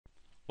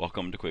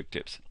Welcome to Quick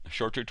Tips,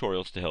 short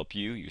tutorials to help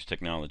you use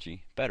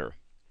technology better.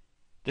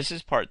 This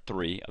is part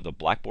 3 of the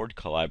Blackboard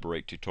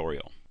Collaborate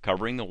tutorial,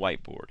 covering the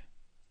whiteboard.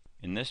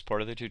 In this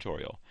part of the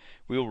tutorial,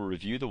 we will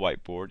review the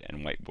whiteboard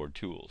and whiteboard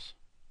tools,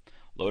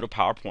 load a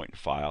PowerPoint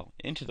file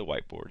into the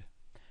whiteboard,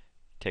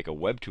 take a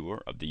web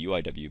tour of the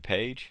UIW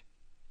page,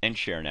 and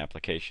share an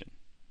application.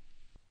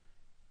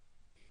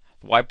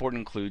 The whiteboard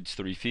includes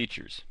 3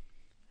 features: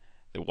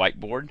 the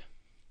whiteboard,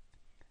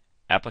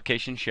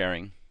 application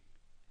sharing,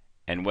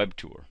 and web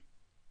tour.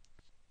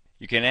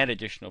 You can add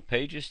additional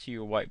pages to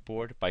your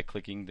whiteboard by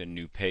clicking the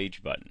New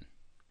Page button.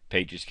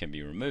 Pages can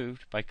be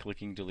removed by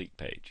clicking Delete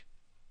Page.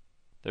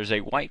 There's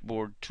a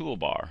whiteboard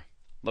toolbar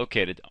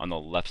located on the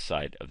left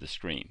side of the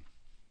screen.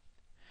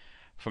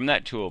 From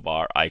that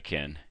toolbar, I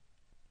can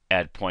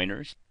add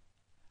pointers,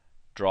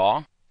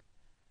 draw,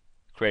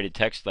 create a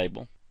text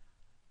label,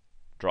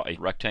 draw a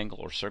rectangle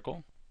or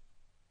circle,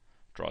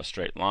 draw a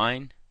straight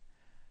line,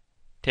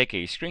 take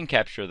a screen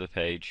capture of the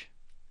page,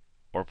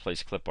 or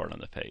place clip art on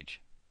the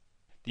page.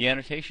 The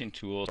annotation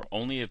tools are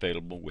only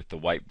available with the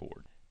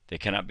whiteboard. They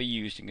cannot be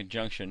used in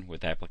conjunction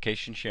with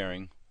application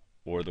sharing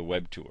or the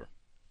web tour.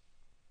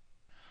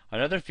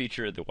 Another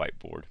feature of the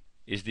whiteboard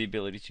is the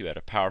ability to add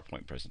a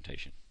PowerPoint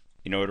presentation.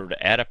 In order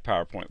to add a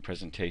PowerPoint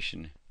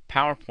presentation,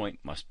 PowerPoint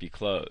must be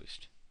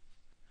closed.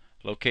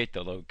 Locate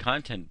the Load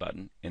Content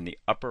button in the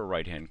upper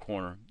right-hand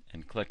corner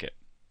and click it.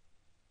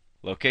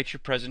 Locate your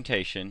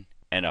presentation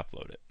and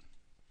upload it.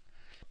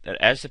 That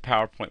as the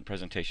PowerPoint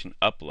presentation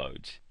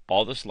uploads,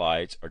 all the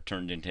slides are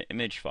turned into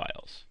image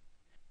files.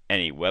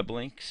 Any web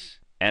links,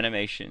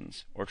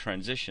 animations, or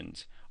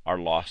transitions are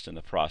lost in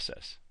the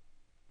process.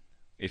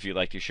 If you'd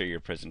like to share your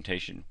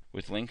presentation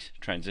with links,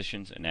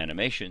 transitions, and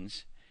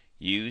animations,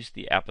 use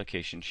the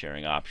application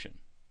sharing option.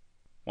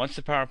 Once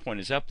the PowerPoint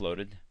is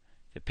uploaded,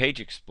 the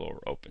Page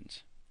Explorer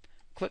opens.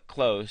 Click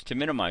Close to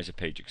minimize the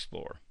Page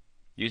Explorer.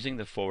 Using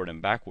the forward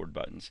and backward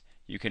buttons,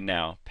 you can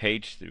now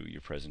page through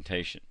your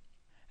presentation.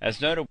 As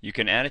noted, you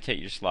can annotate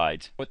your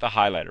slides with the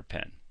highlighter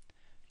pen.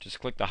 Just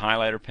click the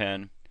highlighter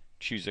pen,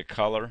 choose a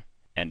color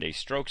and a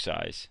stroke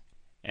size,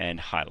 and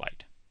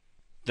highlight.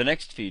 The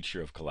next feature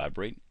of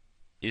Collaborate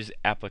is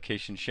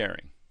application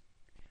sharing.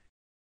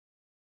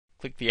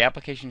 Click the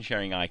application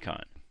sharing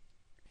icon.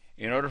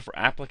 In order for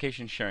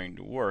application sharing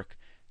to work,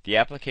 the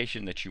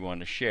application that you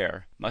want to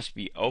share must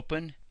be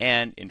open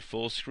and in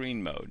full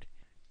screen mode.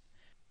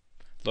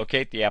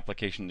 Locate the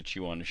application that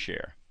you want to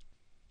share.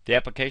 The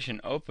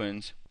application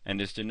opens and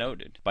is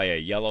denoted by a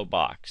yellow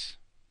box.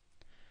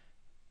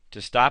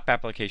 To stop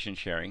application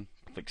sharing,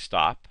 click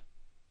Stop.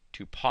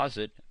 To pause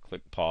it,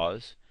 click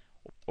Pause.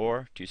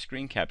 Or to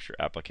screen capture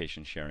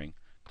application sharing,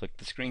 click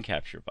the Screen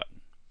Capture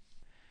button.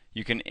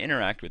 You can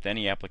interact with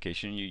any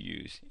application you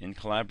use in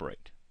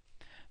Collaborate.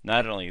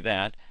 Not only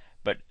that,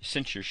 but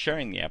since you're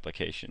sharing the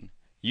application,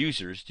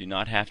 users do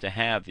not have to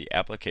have the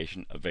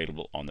application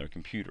available on their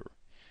computer.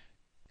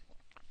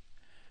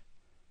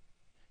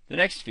 The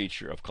next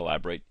feature of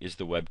Collaborate is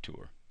the web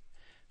tour.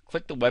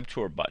 Click the web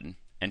tour button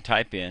and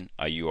type in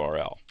a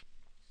URL.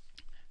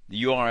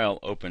 The URL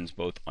opens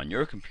both on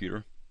your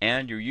computer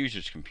and your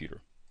user's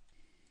computer.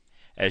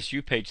 As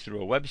you page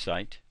through a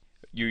website,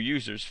 your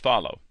users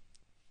follow.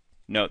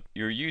 Note,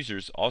 your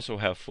users also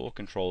have full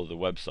control of the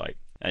website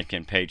and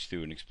can page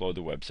through and explore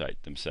the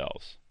website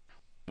themselves.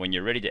 When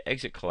you're ready to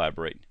exit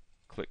Collaborate,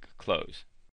 click Close.